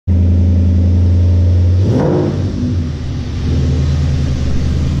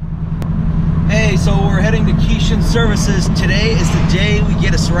Services. Today is the day we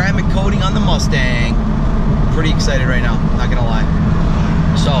get a ceramic coating on the Mustang. Pretty excited right now, not gonna lie.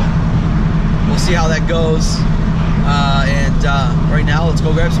 So, we'll see how that goes. Right now, let's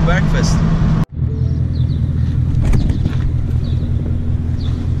go grab some breakfast.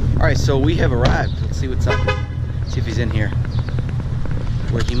 Alright, so we have arrived. Let's see what's up. See if he's in here.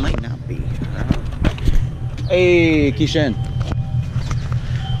 Where he might not be. I don't know. Hey, Kishan.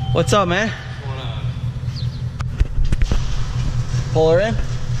 What's up, man? What's going on? Pull her in?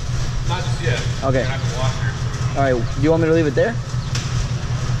 Not just yet. Okay. I have to wash her. Alright, do you want me to leave it there?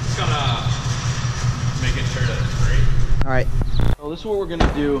 Just gonna making sure that it's great. Alright. So this is what we're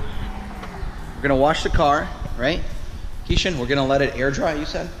gonna do. We're gonna wash the car, right? Kishan, we're gonna let it air dry, you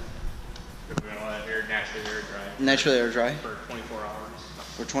said? We're gonna let it naturally air dry. Naturally air dry? For 24 hours.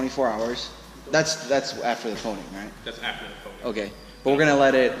 For 24 hours. That's after the coating, right? That's after the coating. Okay. But we're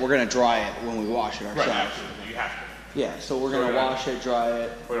gonna dry it when we wash it ourselves. Right, absolutely. You have to. Yeah, so we're gonna wash it, dry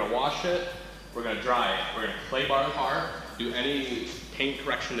it. We're gonna wash it, we're gonna dry it, we're gonna clay bar the car, do any paint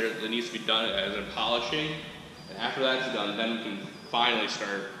correction that needs to be done as in polishing, and after that's done, then we can finally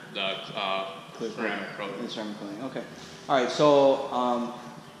start the ceramic coating. Ceramic coating, okay. Alright, so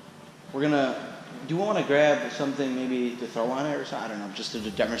we're gonna, do you want to grab something maybe to throw on it or something? I don't know, just to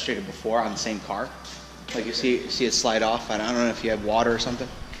demonstrate it before on the same car. Like you see it slide off. I don't know if you have water or something.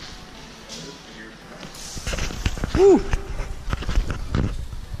 Woo!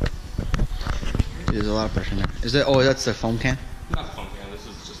 There's a lot of pressure in there. Is that? Oh, that's the foam can. Not the foam can. This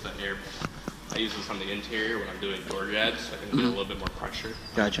is just the air. I use this on the interior when I'm doing door jabs, so I can get a little bit more pressure.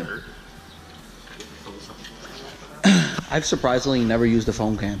 Gotcha. I've surprisingly never used a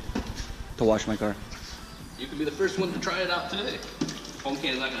foam can to wash my car. You can be the first one to try it out today. Foam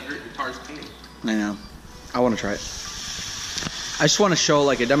can is not going to hurt your car's paint. I know. I want to try it. I just want to show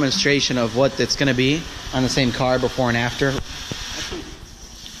like a demonstration of what it's going to be on the same car before and after.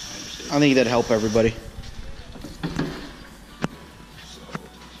 I think that'd help everybody. So,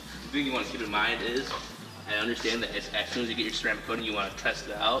 the thing you want to keep in mind is, I understand that as soon as you get your ceramic coating, you want to test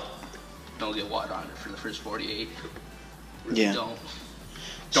it out. Don't get water on it for the first 48. Really yeah.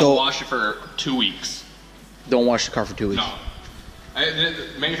 Don't wash it for 2 weeks. Don't wash the car for 2 weeks. No.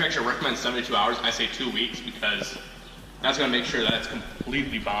 The manufacturer recommends 72 hours. I say 2 weeks because that's going to make sure that it's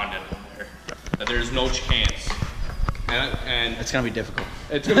completely bonded in there. That there's no chance. And it's going to be difficult.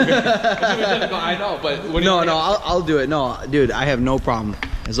 It's going to be difficult, I know. But when I'll do it. No, dude, I have no problem.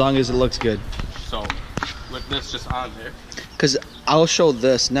 As long as it looks good. So, with this just on there. Because I'll show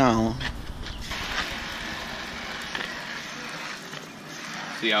this now.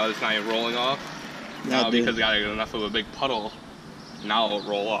 See how it's not even rolling off? Now because it got enough of a big puddle, now it'll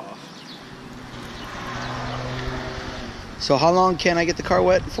roll off. So how long can I get the car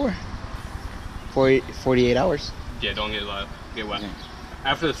wet for? 48 hours? Yeah, don't get wet. Okay.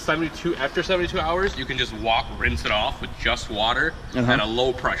 After 72 hours, you can just rinse it off with just water at a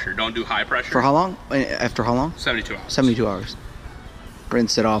low pressure. Don't do high pressure. For how long? After how long? 72 hours. 72 hours.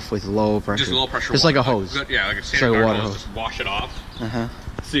 Rinse it off with low pressure. Just low pressure. Just water. Like a hose. Yeah, like a standard water hose. Just wash it off.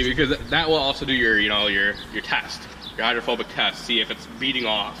 See, because that will also do your test, your hydrophobic test. See if it's beating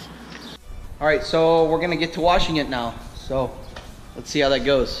off. All right, so we're gonna get to washing it now. So let's see how that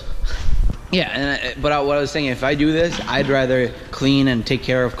goes. Yeah, but what I was saying, if I do this, I'd rather clean and take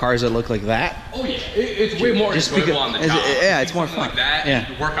care of cars that look like that. Oh yeah, it's way more enjoyable on the job. Yeah, it's more fun. Like that, yeah.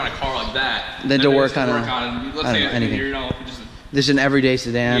 You work on a car like that. Than to work on let's say anything. Just this is an everyday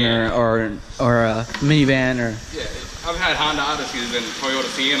sedan or a minivan or. Yeah. I've had Honda Odysseys and Toyota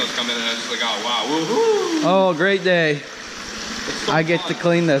Siennas come in and I'm just like, oh wow, woohoo! Oh, great day. So I get to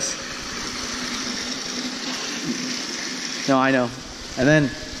clean this. No, I know. And then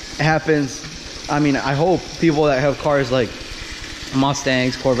it happens, I mean, I hope people that have cars like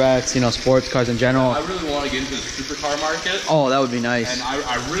Mustangs, Corvettes, sports cars in general. I really want to get into the supercar market. Oh, that would be nice. And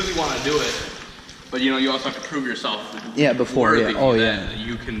I really want to do it. But you also have to prove yourself. Before, yeah. Oh, yeah. That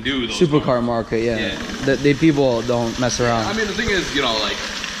you can do those supercar market, yeah. The people don't mess around. I mean, the thing is, like,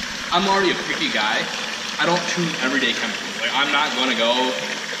 I'm already a picky guy. I don't choose everyday chemicals. Like, I'm not going to go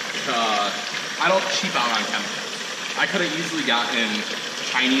to, I don't cheap out on chemicals. I could have easily gotten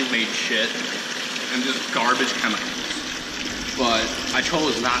Chinese-made shit and just garbage chemicals. But I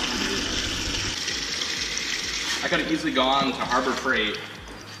chose not to do it. I could have easily gone to Harbor Freight.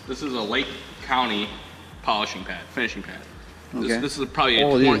 This is a Lake County polishing pad, finishing pad. Okay. This is probably a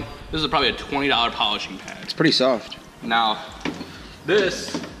 $20 polishing pad. It's pretty soft. Now,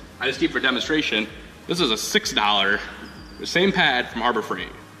 this I just keep for demonstration. This is a $6, the same pad from Harbor Freight.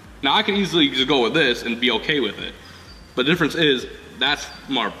 Now I can easily just go with this and be okay with it, but the difference is That's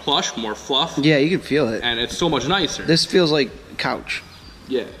more plush, more fluff. Yeah, you can feel it. And it's so much nicer. This feels like couch.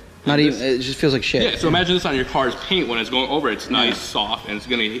 Yeah. Not even. It just feels like shit. Yeah. So imagine this on your car's paint when it's going over. It's nice, soft, and it's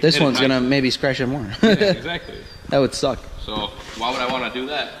gonna. This one's gonna maybe scratch it more. Yeah, exactly. That would suck. So why would I want to do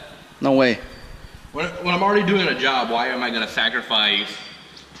that? No way. When I'm already doing a job, why am I gonna sacrifice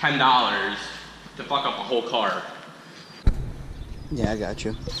 $10 to fuck up a whole car? Yeah, I got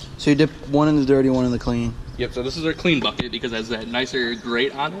you. So you dip one in the dirty, one in the clean. Yep. So this is our clean bucket because it has that nicer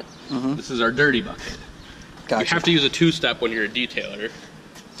grate on it. This is our dirty bucket. Gotcha. You have to use a two-step when you're a detailer.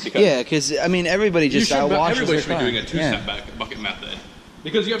 Yeah, because I mean everybody just washes everybody their should be car. doing a two-step bucket method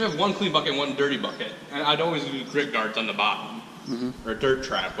because you have to have one clean bucket and one dirty bucket. And I'd always do grit guards on the bottom or dirt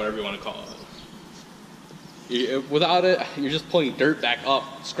trap, whatever you want to call it. Without it, you're just pulling dirt back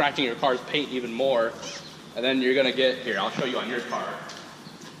up, scratching your car's paint even more, and then you're gonna get here. I'll show you on your car.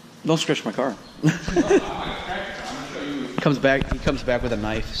 Don't scratch my car. Comes back. He comes back with a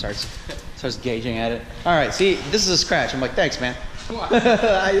knife. Starts gauging at it. All right. See, this is a scratch. I'm like, thanks, man.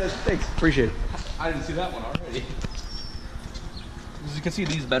 Thanks. Appreciate it. I didn't see that one already. As you can see,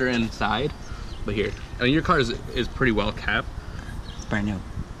 these better inside, but here. I mean, your car is pretty well kept. It's brand new,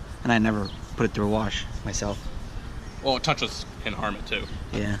 and I never put it through a wash myself. Well, it touches can harm it too.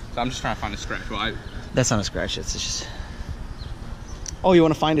 Yeah. So I'm just trying to find a scratch. Well, That's not a scratch. It's just. Oh, you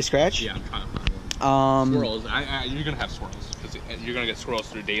want to find a scratch? Yeah, I'm trying to find one. Swirls. You're gonna have swirls because you're gonna get swirls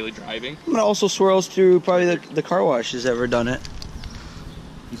through daily driving. I'm gonna also swirls through probably the car wash has ever done it.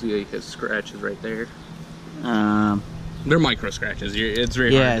 You see like his scratches right there. They're micro scratches. It's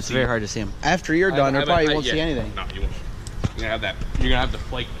very hard. Yeah, it's very hard to see them. After you're done, you probably won't see anything. No, you won't. You're gonna have that. You're gonna have the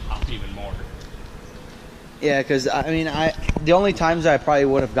flake pop even more. Yeah, because I mean, the only times I probably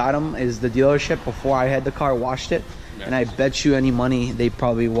would have got them is the dealership before I had the car washed it, and I bet you any money they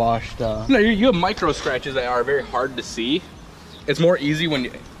probably washed. No, you have micro scratches that are very hard to see. It's more easy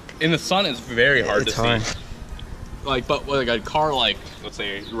when in the sun. It's very hard to see. Like, but with like a car like, let's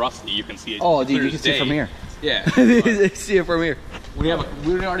say, rusty, you can see it. Oh, dude, you can see it from here. Yeah, see it from here. When you have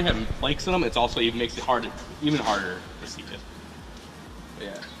we already have flakes in them, it's also even makes it even harder to see it. But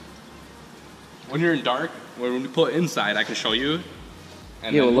yeah. When you're in dark, when we put it inside, I can show you,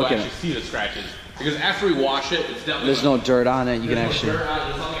 and then we'll actually see the scratches. Because after we wash it, it's definitely there's no dirt on it. You can actually. There's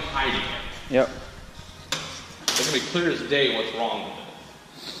nothing hiding it. Yep. It's gonna be clear as day what's wrong with it.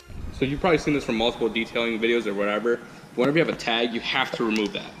 So you've probably seen this from multiple detailing videos or whatever. Whenever you have a tag, you have to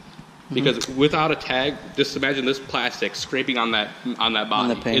remove that. Because without a tag, just imagine this plastic scraping on that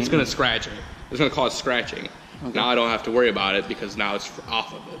body. It's gonna scratch it. It's gonna cause scratching. Okay. Now I don't have to worry about it because now it's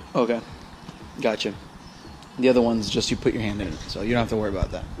off of it. Okay. Gotcha. The other one's just you put your hand in it, so you don't have to worry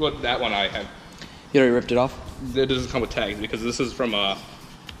about that. Well, that one I have. You already ripped it off? It doesn't come with tags because this is from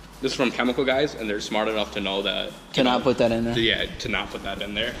chemical guys, and they're smart enough to know that to not put that in there. Yeah, to not put that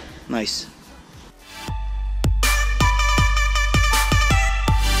in there. Nice.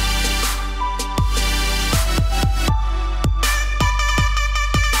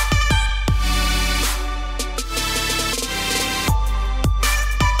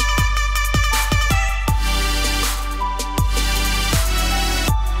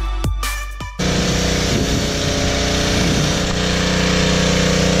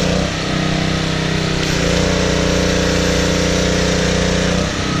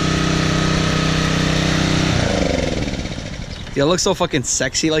 It looks so fucking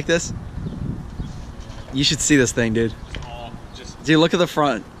sexy like this. You should see this thing, dude. Dude, look at the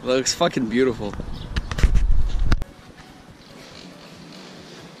front. It looks fucking beautiful.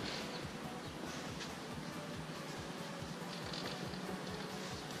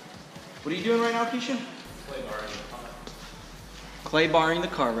 What are you doing right now, Kishan? Clay barring the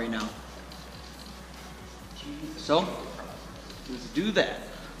car right now. So, let's do that.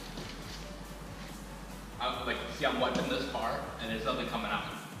 I'm wiping this car, and there's nothing coming out.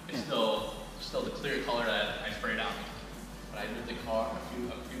 It's still the clear color that I sprayed out. But I did the car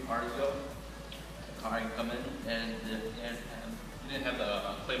a few cars ago. The car can come in, and you didn't have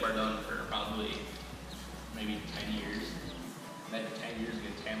the clay bar done for probably maybe 10 years. And that 10 years of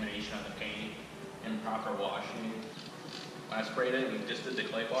contamination on the paint, improper washing. When I sprayed it and just did the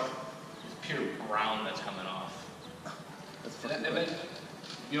clay bar, it's pure brown that's coming off. That's fucking good.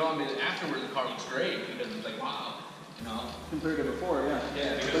 You know, I mean, afterwards the car looks great because it's like, wow, you know. Compared to before, yeah.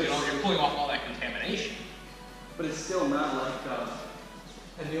 Yeah, because, you know, you're pulling off all that contamination. But it's still not like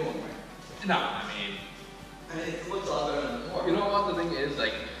a new one, right? No, I mean, it looks a lot better than before. You know what the thing is,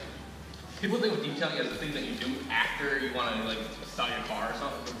 like, people think of detailing as the thing that you do after you want to, like, sell your car or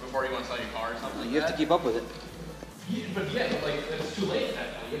something, before you want to sell your car or something. You have to keep up with it. Yeah, but yeah, like, it's too late at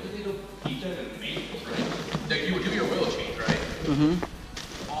that point. You have to think of detailing and maintenance, right? Like, you would do your oil change, right?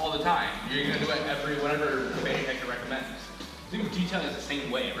 all the time. You're gonna do it every whatever the manufacturer recommends. I think detailing is the same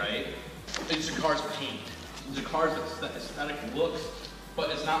way, right? It's your car's paint. It's your car's aesthetic looks, but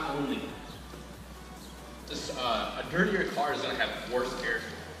it's not only that. A dirtier car is gonna have worse airflow.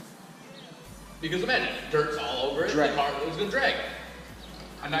 Because imagine, dirt's all over it, the car is gonna drag.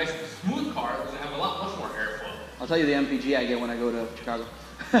 A nice smooth car is gonna have much more airflow. I'll tell you the MPG I get when I go to Chicago.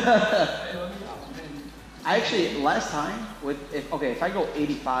 I actually, last time, if I go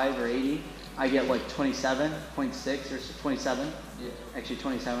 85 or 80, I get like 27.6 or 27. Yeah. Actually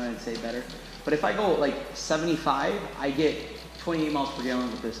 27 I'd say better. But if I go like 75, I get 28 miles per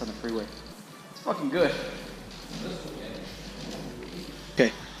gallon with this on the freeway. It's fucking good.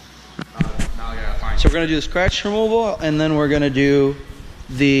 Okay. Now I gotta find so we're gonna do the scratch removal and then we're gonna do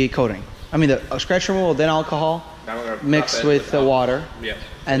the coating. I mean the scratch removal, then alcohol mixed with the water. Yeah.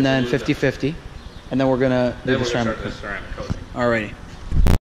 And then 50-50. And then we're gonna do the ceramic coating. Alrighty.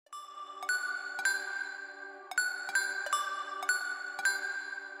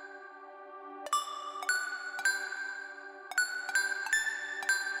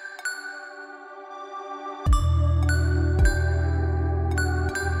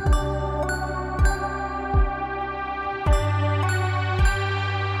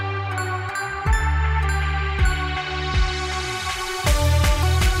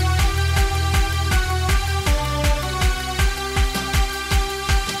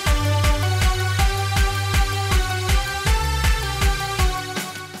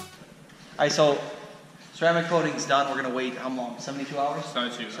 All right, so ceramic coating's done. We're gonna wait how long? 72 hours?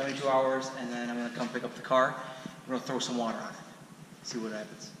 72 hours, and then I'm gonna come pick up the car. We're gonna throw some water on it. See what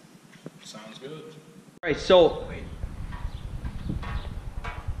happens. Sounds good. All right, so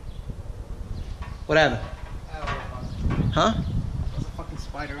what happened? Huh? There's a fucking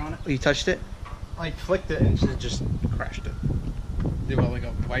spider on it. You touched it? I flicked it and it just crashed it. Did like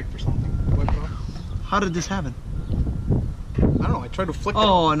a wipe or something? Wipe it off? How did this happen? I don't know. I tried to flick it.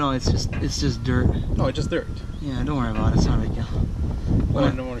 Oh no, it's just dirt. No, it's just dirt. Yeah, don't worry about it. It's not a big deal.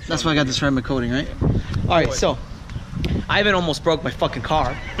 Well, That's why I got the ceramic coating, right? Yeah. All right, so Ivan almost broke my fucking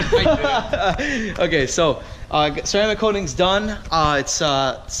car. Okay, so ceramic coating's done. It's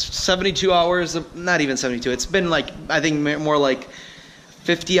 72 hours. Not even 72. It's been like I think more like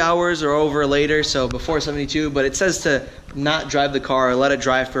 50 hours or over later. So before 72, but it says to not drive the car, let it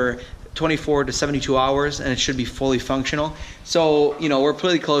dry for 24 to 72 hours, and it should be fully functional. So, you know, we're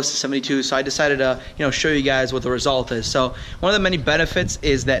pretty close to 72, so I decided to, you know, show you guys what the result is. So one of the many benefits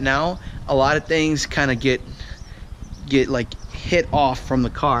is that now a lot of things kind of get like hit off from the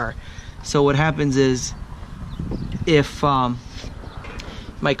car. So what happens is if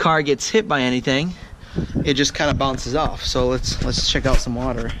my car gets hit by anything, it just kind of bounces off. So let's check out some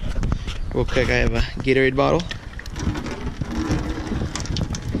water real quick. I have a Gatorade bottle.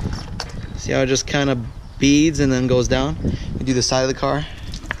 See how it just kind of beads and then goes down? We do the side of the car.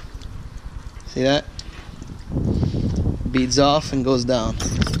 See that? Beads off and goes down.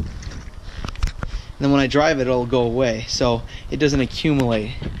 And then when I drive it, it'll go away. So it doesn't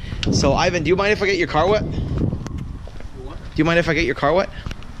accumulate. So Ivan, do you mind if I get your car wet? What? Do you mind if I get your car wet?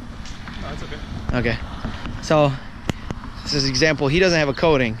 No, that's okay. Okay. So this is an example. He doesn't have a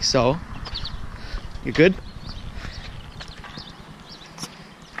coating, so you're good?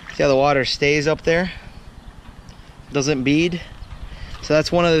 See how the water stays up there? Doesn't bead. So that's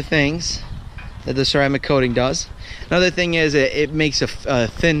one of the things that the ceramic coating does. Another thing is it makes a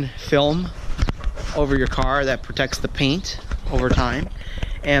thin film over your car that protects the paint over time.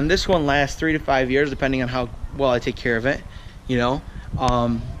 And this one lasts 3 to 5 years depending on how well I take care of it, you know.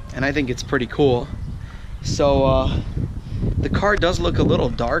 And I think it's pretty cool. So the car does look a little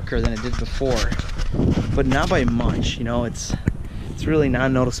darker than it did before, but not by much, you know. It's really not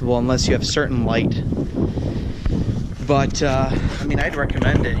noticeable unless you have certain light. But I mean, I'd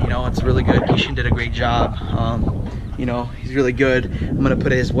recommend it. You know, it's really good. Kishan did a great job. You know, he's really good. I'm gonna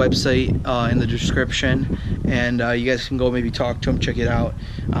put his website in the description, and you guys can go maybe talk to him, check it out.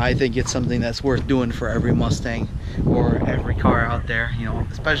 I think it's something that's worth doing for every Mustang or every car out there. You know,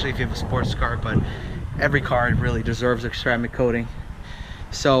 especially if you have a sports car. But every car really deserves a ceramic coating.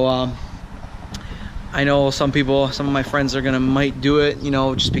 So I know some of my friends might do it, you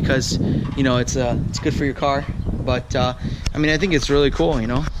know, just because, you know, it's good for your car. But I mean, I think it's really cool, you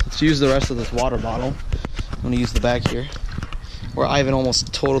know. Let's use the rest of this water bottle. I'm gonna use the back here, where Ivan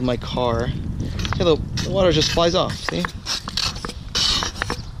almost totaled my car. See, the water just flies off. See?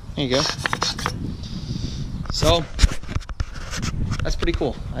 There you go. So that's pretty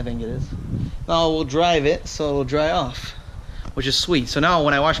cool. I think it is. Now we'll drive it so it'll dry off, which is sweet. So now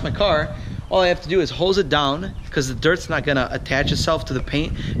when I wash my car, all I have to do is hose it down, because the dirt's not gonna attach itself to the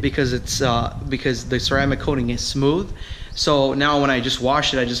paint because it's because the ceramic coating is smooth. So now when I just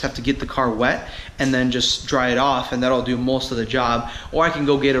wash it, I just have to get the car wet and then just dry it off, and that'll do most of the job. Or I can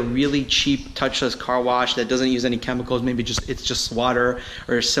go get a really cheap touchless car wash that doesn't use any chemicals. Maybe it's just water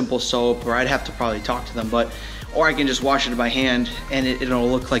or simple soap, or I'd have to probably talk to them, or I can just wash it by hand and it'll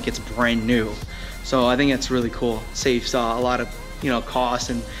look like it's brand new. So I think that's really cool. Saves a lot of costs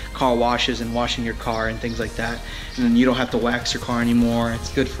and car washes and washing your car and things like that. And then you don't have to wax your car anymore.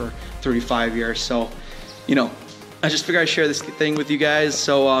 It's good for 35 years. So, I just figured I'd share this thing with you guys.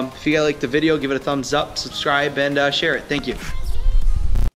 So if you guys liked the video, give it a thumbs up, subscribe, and share it. Thank you.